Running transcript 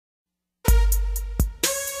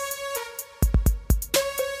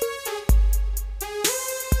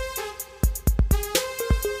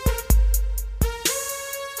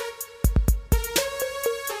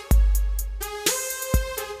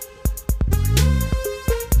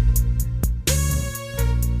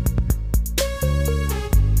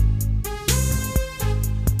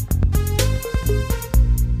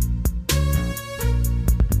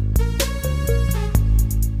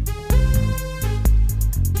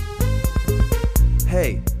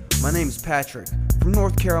Hey, my name's Patrick, from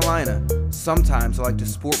North Carolina. Sometimes I like to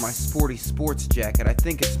sport my sporty sports jacket. I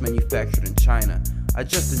think it's manufactured in China. I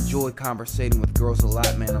just enjoy conversating with girls a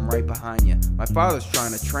lot, man. I'm right behind you. My father's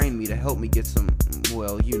trying to train me to help me get some,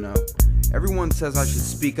 well, you know. Everyone says I should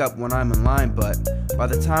speak up when I'm in line, but by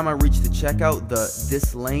the time I reach the checkout, the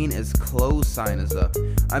 "this lane is closed" sign is up.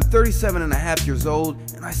 I'm 37 and a half years old,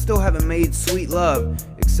 and I still haven't made sweet love,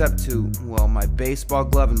 except to, well, my baseball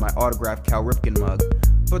glove and my autographed Cal Ripken mug.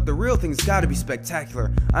 But the real thing's gotta be spectacular.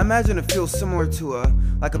 I imagine it feels similar to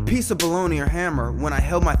like a piece of bologna or hammer when I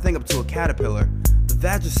held my thing up to a caterpillar. The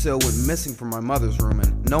Vagisil went missing from my mother's room,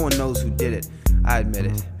 and no one knows who did it. I admit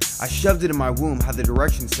it. I shoved it in my womb how the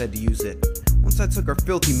directions said to use it. Once I took her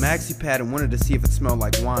filthy maxi pad and wanted to see if it smelled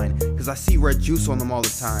like wine, cause I see red juice on them all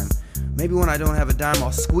the time. Maybe when I don't have a dime,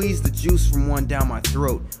 I'll squeeze the juice from one down my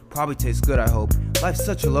throat. Probably tastes good, I hope. Life's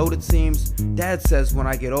such a load, it seems. Dad says when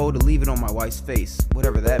I get old to leave it on my wife's face,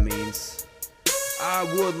 whatever that means. I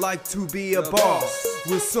would like to be a boss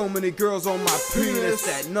with so many girls on my penis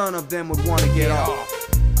that none of them would want to get off.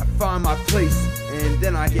 I find my place and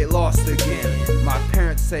then I get lost again. My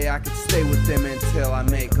parents say I could stay with them until I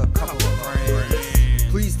make a couple of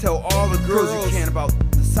friends. Please tell all the girls you can about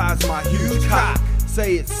the size of my huge cock.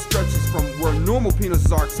 Say it stretches from where normal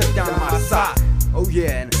penises are except down to my sock. Oh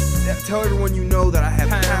yeah, and tell everyone you know that I have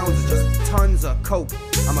pounds of just tons of coke.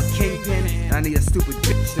 I'm a kingpin and I need a stupid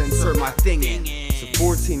bitch to insert my thing in. So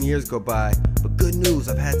 14 years go by, but good news,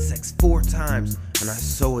 I've had sex 4 times and I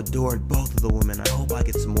so adored both of the women. I hope I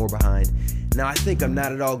get some more behind. Now I think I'm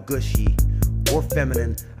not at all gushy or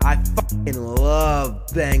feminine. I fucking love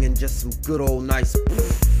banging just some good old nice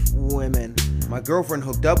women. My girlfriend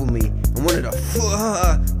hooked up with me and wanted to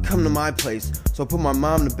come to my place, so I put my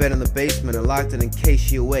mom to bed in the basement and locked it in case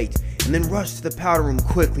she awaked, and then rushed to the powder room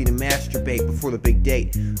quickly to masturbate before the big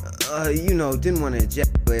date. You know, didn't want to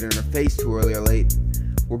ejaculate in her face too early or late.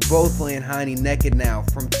 We're both laying hiney naked now,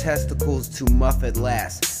 from testicles to muff at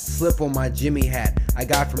last. Slip on my Jimmy hat I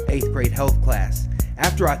got from 8th grade health class.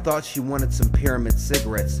 After I thought she wanted some pyramid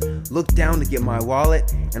cigarettes, looked down to get my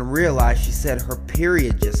wallet and realized she said her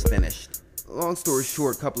period just finished. Long story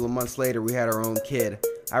short, a couple of months later we had our own kid.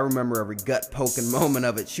 I remember every gut-poking moment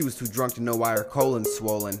of it. She was too drunk to know why her colon's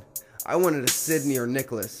swollen. I wanted a Sydney or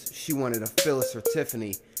Nicholas. She wanted a Phyllis or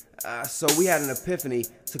Tiffany. So we had an epiphany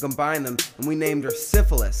to combine them, and we named her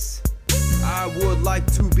Syphilis. I would like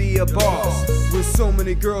to be a boss with so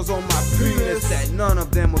many girls on my penis that none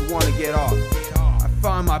of them would want to get off. I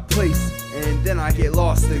find my place and then I get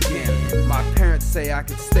lost again. My parents say I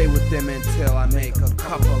could stay with them until I make a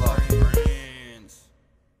couple of friends.